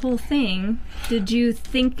the whole thing? Did you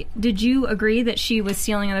agree that she was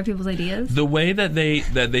stealing other people's ideas? The way that they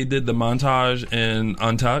did the montage in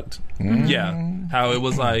Untucked, how it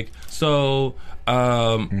was like so.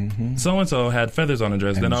 So-and-so had feathers on her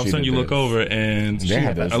dress. And then all of a sudden you look over and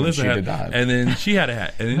Alyssa had that. And then she had a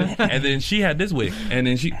hat. And then she had this wig. And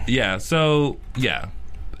then it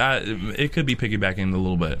could be piggybacking a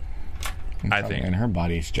little bit, I think. And her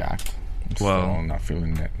body's jacked. Well, I'm not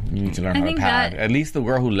feeling that. You need to learn how to pad. At least the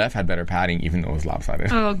girl who left had better padding, even though it was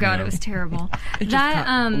lopsided. Oh, God, it was terrible. That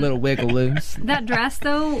a little wiggle loose. That dress,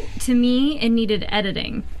 though, to me, it needed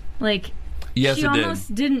editing. Like, yes, she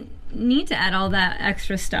almost didn't need to add all that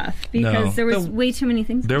extra stuff because there was way too many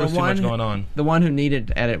things. There was too much going on. The one who needed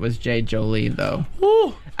to edit was Jay Jolie, though.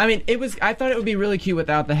 Ooh. I mean, I thought it would be really cute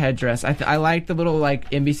without the headdress. I liked the little like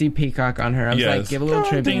NBC peacock on her. I was like, give a little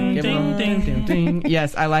tribute. Ding, ding, ding, ding, ding.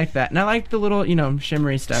 Yes, I liked that, and I liked the little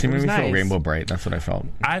shimmery stuff. She made me nice. feel rainbow bright. That's what I felt.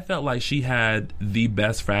 I felt like she had the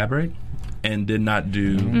best fabric and did not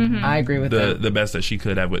do. I agree with that. The best that she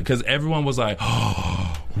could have, because everyone was like,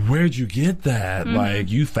 "Oh, where'd you get that? Like,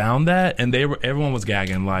 you found that?" And everyone was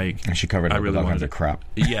gagging. Like, and she covered up with all kinds of crap.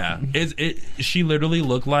 Yeah, she literally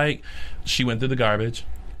looked like she went through the garbage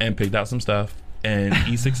and picked out some stuff and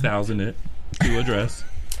E6000 it to a dress.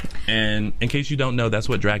 And in case you don't know, that's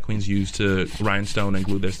what drag queens use to rhinestone and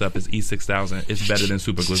glue their stuff is E6000. It's better than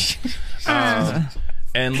super glue.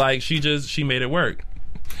 And like she made it work.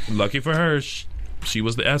 Lucky for her, she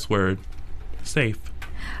was the S word. Safe.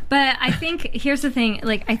 But I think here's the thing.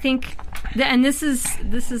 Like I think, and this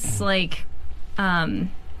is like,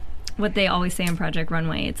 what they always say in Project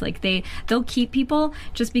Runway. It's like they'll keep people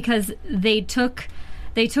just because they took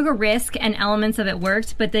a risk and elements of it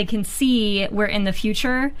worked, but they can see where in the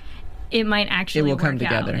future it might actually come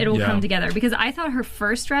together. It will come together. Because I thought her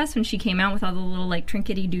first dress when she came out with all the little like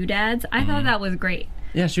trinkety doodads, I thought that was great.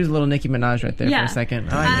 Yeah, she was a little Nicki Minaj right there for a second.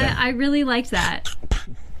 I really liked that.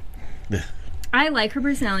 I like her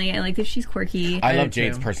personality. I like that she's quirky. I love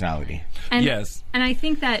Jade's personality. And, yes. And I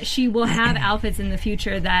think that she will have outfits in the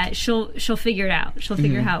future that she'll figure it out. She'll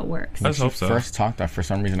figure how it works. Let's hope so. First talked, for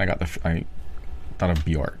some reason I thought of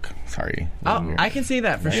Bjork. Sorry. Oh, I can see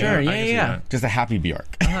that for sure. Yeah. Just a happy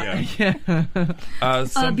Bjork. Bjork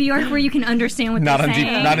where you can understand what they're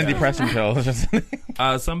saying. Not in depression pills.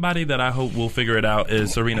 Somebody that I hope will figure it out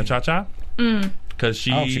is Serena Chacha. Because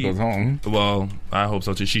she goes home. Well, I hope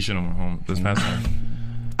so too. She should have went home this past time.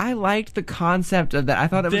 I liked the concept of that. I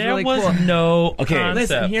thought it was really cool. There was no concept.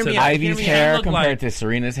 Listen, hear me out. Ivy's hair compared to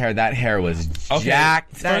Serena's hair, that hair was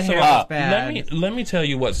jacked. First of all, let me tell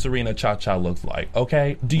you what Serena Cha-Cha looks like,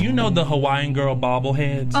 okay? Do you know the Hawaiian girl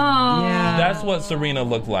bobbleheads? Oh. Yeah. That's what Serena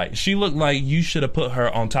looked like. She looked like you should have put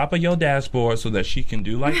her on top of your dashboard so that she can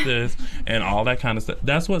do like this and all that kind of stuff.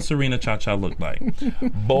 That's what Serena Cha-Cha looked like.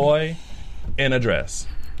 Boy in a dress.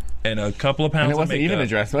 And a couple of pounds of makeup. And it wasn't even a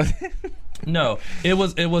dress, was it? No, it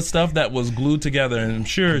was stuff that was glued together, and I'm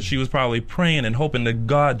sure she was probably praying and hoping to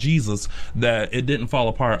God Jesus that it didn't fall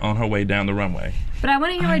apart on her way down the runway. But I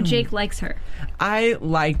want to hear why Jake likes her. I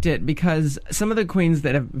liked it because some of the queens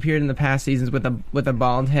that have appeared in the past seasons with a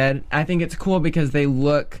bald head, I think it's cool because they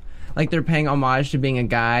look like they're paying homage to being a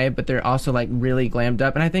guy, but they're also like really glammed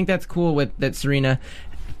up, and I think that's cool with that Serena.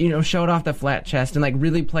 Showed off the flat chest and like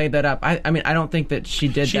really played that up. I mean, I don't think that she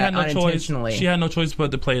did that unintentionally. She had no choice but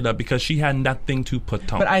to play it up because she had nothing to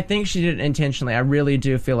put on. But I think she did it intentionally. I really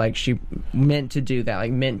do feel like she meant to do that,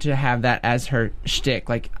 like meant to have that as her shtick.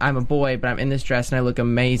 Like, I'm a boy, but I'm in this dress and I look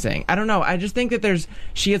amazing. I don't know. I just think that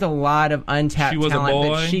she has a lot of untapped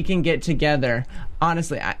talent that she can get together.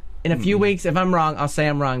 Honestly, in a few weeks, if I'm wrong, I'll say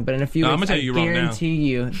I'm wrong. But in a few weeks, I guarantee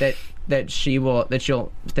you that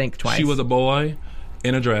she'll think twice. She was a boy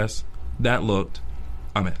in a dress that looked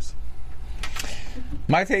a mess.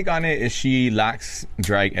 My take on it is she lacks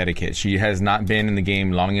drag etiquette. She has not been in the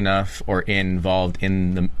game long enough or involved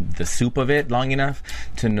in the soup of it long enough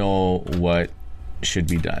to know what should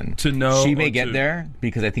be done. To know she may get there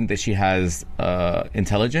because I think that she has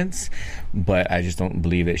intelligence, but I just don't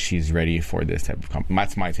believe that she's ready for this type of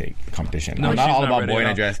that's my take. Competition. No, I'm not all about boy in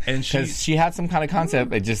a dress because she had some kind of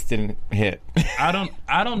concept that just didn't hit. I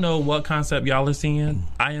don't know what concept y'all are seeing.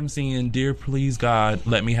 I am seeing, dear please God,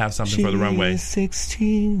 let me have something for the runway. She is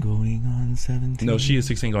 16 going on 17. No, she is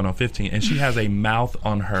 16 going on 15, and she has a mouth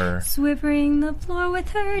on her. Swivering the floor with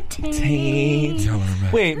her taint.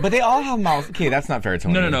 Wait, but they all have mouths. Okay, that's not fair,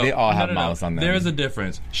 Tony. No. They all have mouths on them. There is a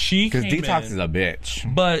difference. Because Detox is a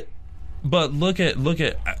bitch. But look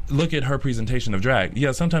at her presentation of drag.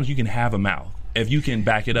 Yeah, sometimes you can have a mouth if you can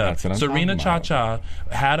back it up. Serena Cha-Cha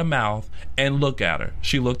had a mouth, and look at her.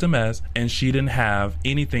 She looked a mess, and she didn't have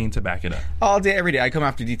anything to back it up. All day, every day, I come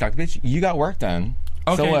after Detox. Bitch, you got work done.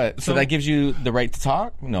 Okay, so what? So that gives you the right to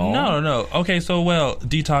talk? No. Okay, so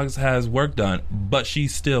Detox has work done, but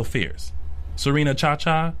she's still fierce. Serena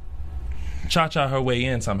Cha-Cha her way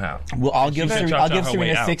in somehow. Well, I'll give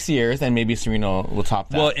Serena 6 years, and maybe Serena will top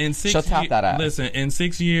that. Well, in 6 she'll top that out. Listen, in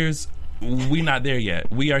 6 years, we're not there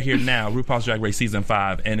yet. We are here now, RuPaul's Drag Race Season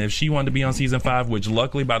 5, and if she wanted to be on Season 5, which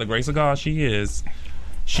luckily, by the grace of God, she is,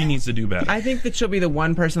 she needs to do better. I think that she'll be the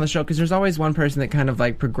one person on the show, because there's always one person that kind of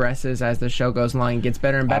like progresses as the show goes along and gets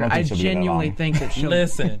better and better. I genuinely think that she'll...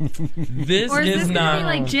 Listen, this is not...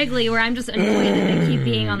 like Jiggly, where I'm just annoyed that they keep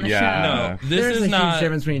being on the show. No, there's a huge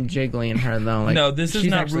difference between Jiggly and her, though. Like, no, this is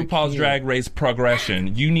not RuPaul's Drag Race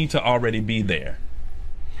progression. You need to already be there.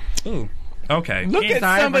 Ooh. Okay. Look at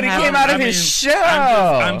somebody came out of his show.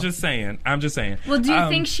 I'm just saying. Well, do you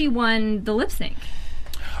think she won the lip sync?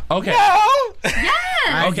 Okay. No.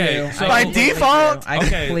 Yes. Okay. So by default.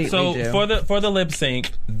 Okay. So for the lip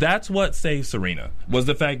sync, that's what saved Serena was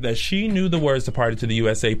the fact that she knew the words to Party to the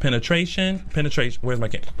USA. Penetration. Where's my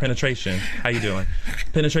penetration? How you doing?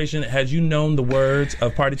 Penetration. Had you known the words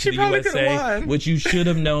of Party to the USA, which you should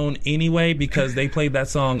have known anyway, because they played that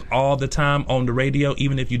song all the time on the radio,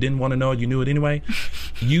 even if you didn't want to know it, you knew it anyway.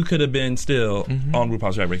 You could have been still on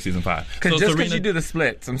RuPaul's Drag Race season 5. Just because you do the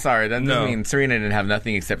splits, I'm sorry, that doesn't mean Serena didn't have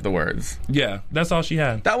nothing except the words. Yeah, that's all she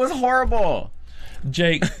had. That was horrible.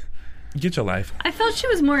 Jake, get your life. I felt she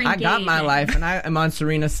was more engaged. I got my life, and I am on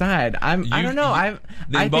Serena's side. I don't know. I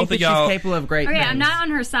think that she's capable of great things. I'm not on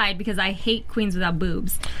her side because I hate queens without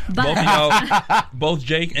boobs. But both of y'all, both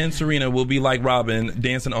Jake and Serena will be like Robin,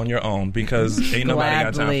 dancing on your own because ain't nobody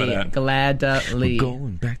got time for that. Gladly. We're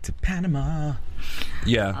going back to Panama.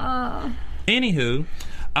 Yeah. Anywho.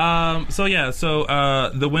 So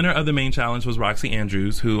the winner of the main challenge was Roxy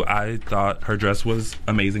Andrews, who I thought her dress was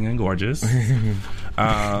amazing and gorgeous.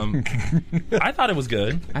 I thought it was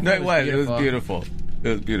good. It was beautiful. It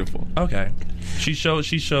was beautiful. Okay. She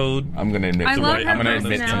showed. I'm gonna admit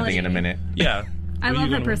something in a minute. Yeah. I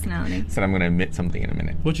love her personality. Said I'm going to admit something in a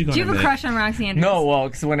minute. What you going to admit? Do you have a crush on Roxy Andrews? No, well,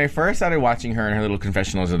 because when I first started watching her and her little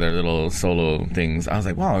confessionals or their little solo things, I was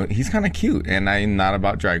like, wow, he's kind of cute, and I'm not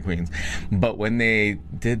about drag queens. But when they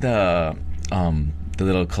did the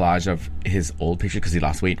little collage of his old picture, because he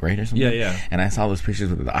lost weight, right, or something? Yeah. And I saw those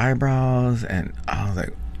pictures with the eyebrows, and I was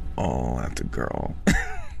like, oh, that's a girl.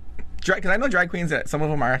 Because I know drag queens that some of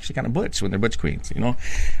them are actually kind of butch when they're butch queens, you know?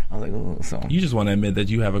 I was like, oh, so. You just want to admit that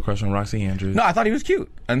you have a crush on Roxy Andrews. No, I thought he was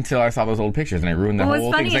cute until I saw those old pictures and I ruined the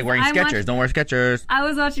whole thing. It's like wearing Skechers. Don't wear Skechers. I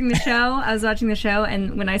was watching the show.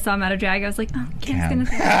 And when I saw him out of drag, I was like, oh, Cam's going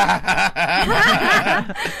to say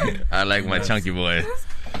I like my chunky boys.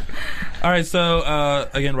 All right, so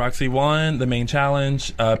again, Roxy won the main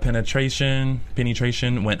challenge. Penetration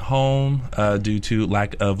went home due to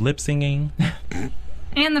lack of lip singing.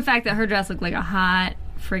 And the fact that her dress looked like a hot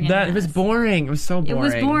friggin' mess. It was boring. It was so boring. It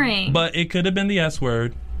was boring. But it could have been the S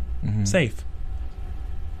word. Mm-hmm. Safe.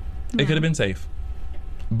 Yeah. It could have been safe.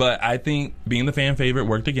 But I think being the fan favorite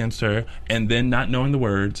worked against her, and then not knowing the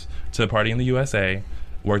words to Party in the USA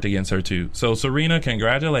worked against her too. So Serena,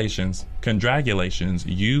 congratulations.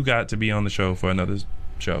 You got to be on the show for another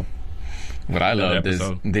show. What I loved is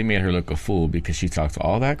they made her look a fool because she talked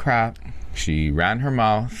all that crap. She ran her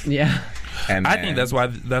mouth. Yeah. And I think that's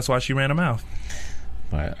why she ran her mouth.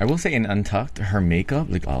 But I will say in Untucked, her makeup,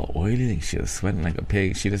 like all oily, like she was sweating like a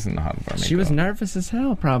pig. She doesn't know how to wear makeup. She was nervous as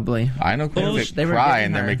hell, probably. I know queens that cry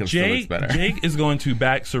and their makeup still looks better. Jake is going to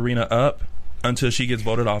back Serena up until she gets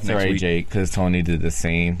voted off next week. Jake, because Tony did the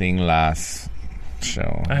same thing last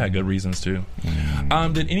show. I had good reasons too.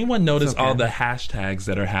 Did anyone notice all the hashtags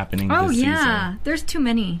that are happening this season? There's too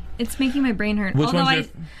many. It's making my brain hurt. Although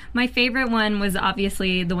my favorite one was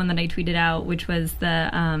obviously the one that I tweeted out, which was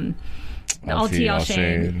the all tea, all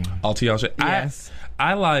shade. All tea, all shade. Yes.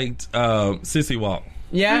 I liked Sissy Walk.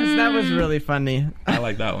 Yes, that was really funny. I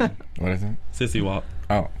like that one. What is it? Sissy Walk.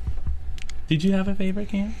 Oh. Did you have a favorite,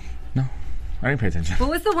 Cam? No. I didn't pay attention. What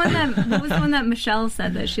was the one that Michelle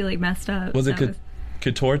said that she messed up? Was it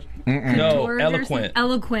Couture? No, Eloquent.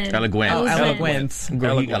 Eloquent. Eloquent. Oh, eloquent.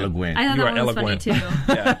 Eloquent. I thought you that were one eloquent. was funny too.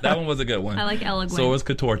 Yeah, that one was a good one. I like Eloquent. So was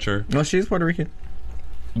Couture. No, she's Puerto Rican.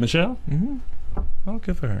 Michelle? Mm-hmm. Oh,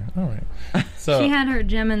 good for her. All right. So she had her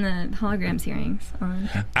Gem and the Holograms earrings on.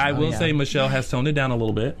 I will say Michelle has toned it down a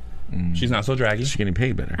little bit. She's not so draggy. She's getting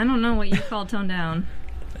paid better. I don't know what you call toned down.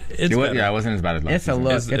 It wasn't as bad as last It's a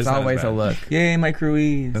look. It's always a look. Yay, my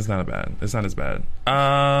crewies. It's not bad. It's not as bad.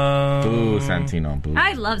 Boo, Santino. Boo.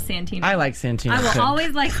 I love Santino. I like Santino. I will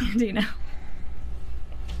always like Santino.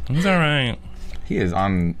 He's all right. He is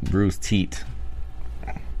on Bruce teat.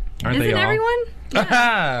 Aren't they all? Everyone?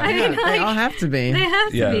 Yeah. I mean, they all have to be. They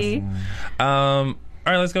have to be. All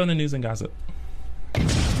right, let's go into news and gossip.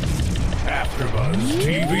 AfterBuzz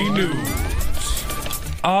TV News.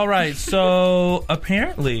 All right, so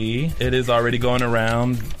apparently it is already going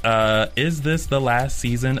around. Is this the last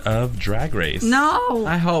season of Drag Race? No.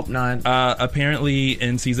 I hope not. Apparently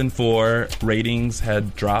in season 4, ratings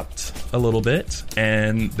had dropped a little bit,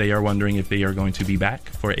 and they are wondering if they are going to be back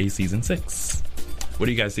for a season 6. What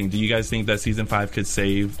do you guys think? Do you guys think that season 5 could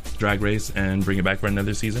save Drag Race and bring it back for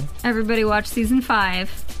another season? Everybody watch season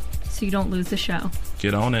 5 so you don't lose the show.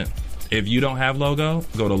 Get on it. If you don't have Logo,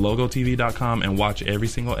 go to logotv.com and watch every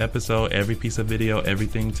single episode, every piece of video,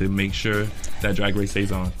 everything to make sure that Drag Race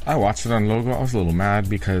stays on. I watched it on Logo. I was a little mad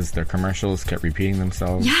because their commercials kept repeating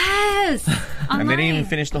themselves. Yes! And they didn't even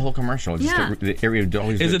finish the whole commercial. Just the area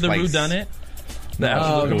always Is it the Rue Done It? The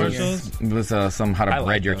absolute commercials? It was some how to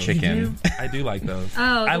bread your chicken. I do like those.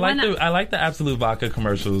 I like the Absolute Vodka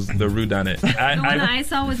commercials. The Rue Done It. The one I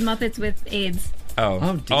saw was Muppets with AIDS.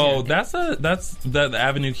 That's the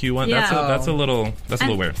Avenue Q one. Yeah. That's a little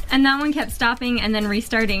weird. And that one kept stopping and then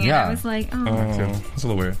restarting. And I was like, that's a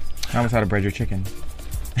little weird. I almost had to bread your chicken.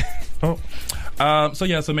 So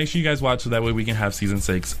make sure you guys watch so that way we can have season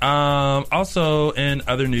 6. Also, in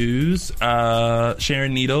other news,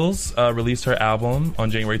 Sharon Needles released her album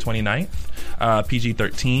on January 29th,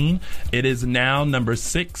 PG-13. It is now number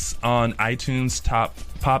 6 on iTunes top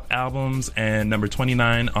pop albums and number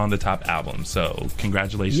 29 on the top album. So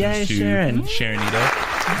congratulations to Sharon Needles.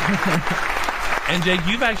 And Jake,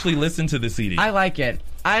 you've actually listened to the CD. I like it.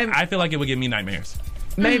 I feel like it would give me nightmares.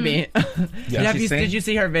 Maybe. Did you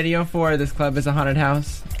see her video for This Club is a Haunted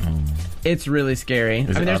House? It's really scary.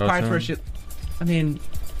 There's parts where she...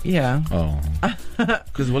 yeah.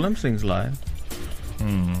 Because Willem sings live.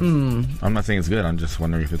 I'm not saying it's good. I'm just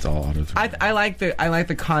wondering if it's all auto-tune. I like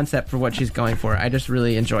the concept for what she's going for. I just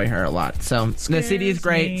really enjoy her a lot. So the CD is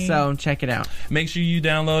great. So check it out. Make sure you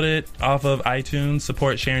download it off of iTunes.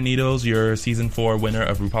 Support Sharon Needles, your season 4 winner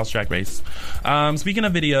of RuPaul's Drag Race. Speaking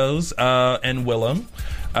of videos, and Willem,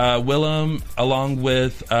 along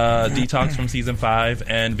with Detox from season 5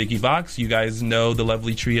 and Vicky Vox, you guys know the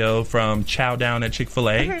lovely trio from Chow Down at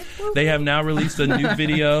Chick-fil-A. They have now released a new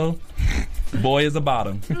video. Boy is a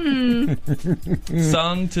Bottom.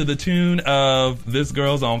 Sung to the tune of This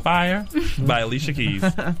Girl's on Fire by Alicia Keys.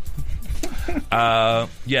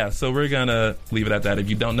 So we're gonna leave it at that. If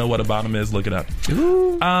you don't know what a bottom is, look it up.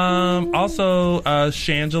 Also,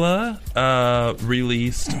 Shangela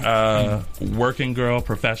released Working Girl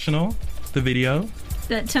Professional, the video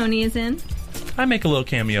that Tony is in. I make a little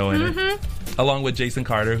cameo in it, along with Jason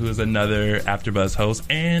Carter, who is another AfterBuzz host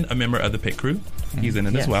and a member of the Pit Crew. He's in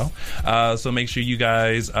it as well. So make sure you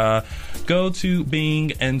guys go to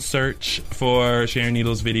Bing and search for Sharon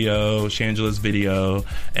Needles' video, Shangela's video,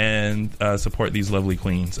 and support these lovely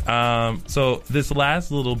queens. So this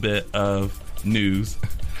last little bit of news,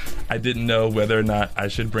 I didn't know whether or not I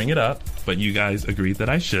should bring it up, but you guys agreed that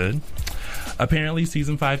I should. Apparently,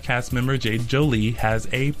 season 5 cast member Jade Jolie has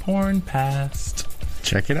a porn past.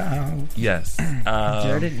 Check it out. Yes.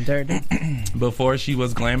 Dirty. Before she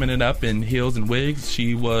was glamming it up in heels and wigs,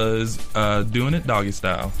 she was doing it doggy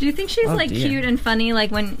style. Do you think she's cute and funny,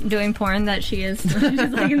 like when doing porn, that she is? She's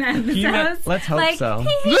like in the episodes. Let's hope so.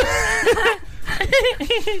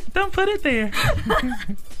 Don't put it there.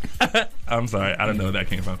 I'm sorry. I don't know where that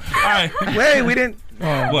came from. All right. Wait, we didn't.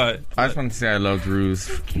 What? I just wanted to say I loved Rue's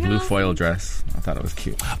blue foil dress. I thought it was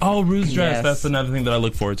cute. Oh, Rue's dress. Yes. That's another thing that I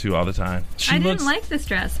look forward to all the time. I didn't like this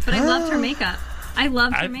dress, but I loved her makeup. I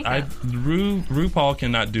loved her makeup. RuPaul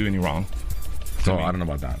cannot do any wrong. So I don't know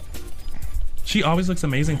about that. She always looks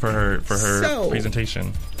amazing for her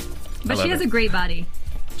presentation. But she has a great body.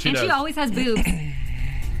 She always has boobs.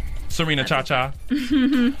 Serena Cha-Cha.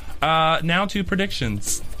 Now to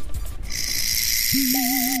predictions.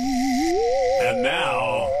 And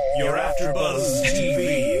now, your AfterBuzz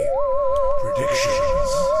TV predictions.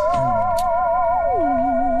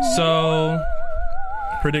 So,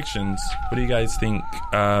 predictions. What do you guys think?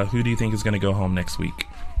 Who do you think is going to go home next week?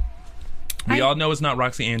 We all know it's not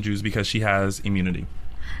Roxy Andrews because she has immunity.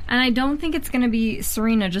 And I don't think it's going to be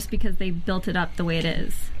Serena just because they built it up the way it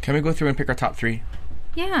is. Can we go through and pick our top 3?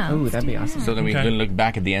 Yeah. Oh, that'd be awesome. So then we can look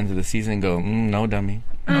back at the end of the season and go, no dummy.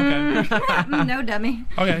 Okay. No dummy.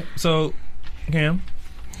 Okay, so Cam,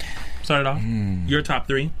 start it off. Your top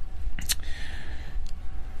 3.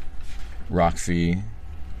 Roxy,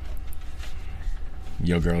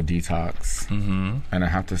 Yo Girl Detox, and I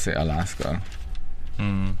have to say Alaska.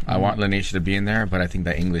 I want Lanesha to be in there, but I think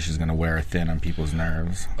that English is going to wear thin on people's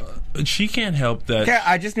nerves. She can't help that. Okay,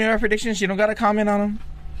 I just made our predictions. You don't got to comment on them.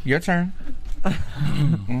 Your turn.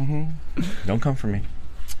 Don't come for me.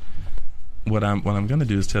 What I'm going to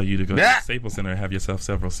do is tell you to go to the Staples Center and have yourself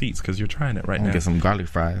several seats because you're trying it right now. Get some garlic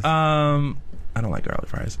fries. I don't like garlic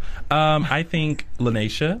fries. I think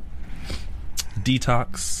Lanesha,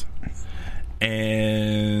 Detox,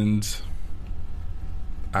 and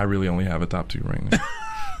I really only have a top 2 right now.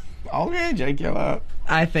 Okay, Jake, you're up.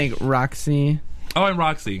 I think Roxy. Oh, and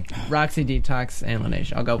Roxy. Roxy, Detox, and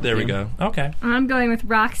Lanesha. I'll go with There we go. Okay. I'm going with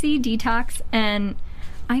Roxy, Detox, and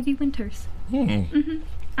Ivy Winters.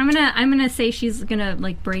 I'm gonna say she's gonna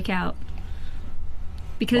break out.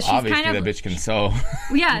 because she's obviously kind of that bitch can sew.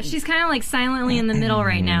 Yeah, she's kind of like silently in the middle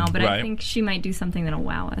right now, but I think she might do something that'll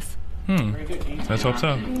wow us. Let's hope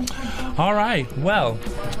so. All right. Well,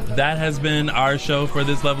 that has been our show for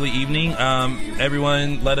this lovely evening.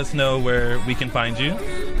 Everyone, let us know where we can find you.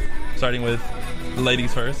 Starting with the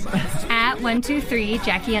ladies first. At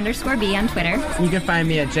 123Jackie_B on Twitter. You can find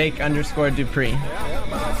me at Jake_Dupree.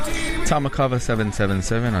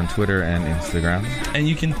 Tamakava777 on Twitter and Instagram. And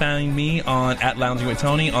you can find me at Lounging with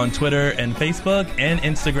Tony on Twitter and Facebook and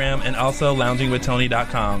Instagram, and also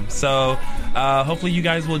loungingwithtony.com. So hopefully you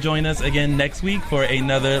guys will join us again next week for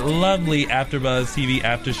another lovely AfterBuzz TV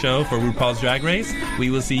after show for RuPaul's Drag Race. We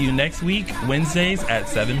will see you next week, Wednesdays at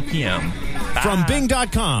 7 p.m. Bye. From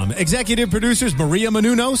Bing.com, executive producers Maria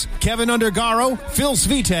Menounos, Kevin Undergaro, Phil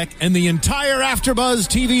Svitek, and the entire AfterBuzz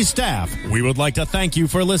TV staff, we would like to thank you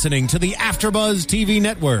for listening to the AfterBuzz TV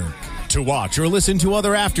network. To watch or listen to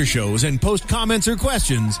other after shows and post comments or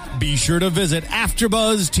questions, be sure to visit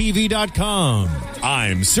AfterBuzzTV.com.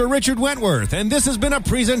 I'm Sir Richard Wentworth, and this has been a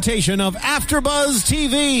presentation of AfterBuzz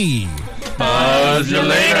TV. Buzz you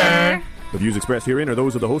later. The views expressed herein are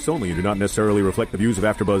those of the hosts only and do not necessarily reflect the views of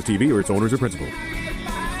AfterBuzz TV or its owners or principals.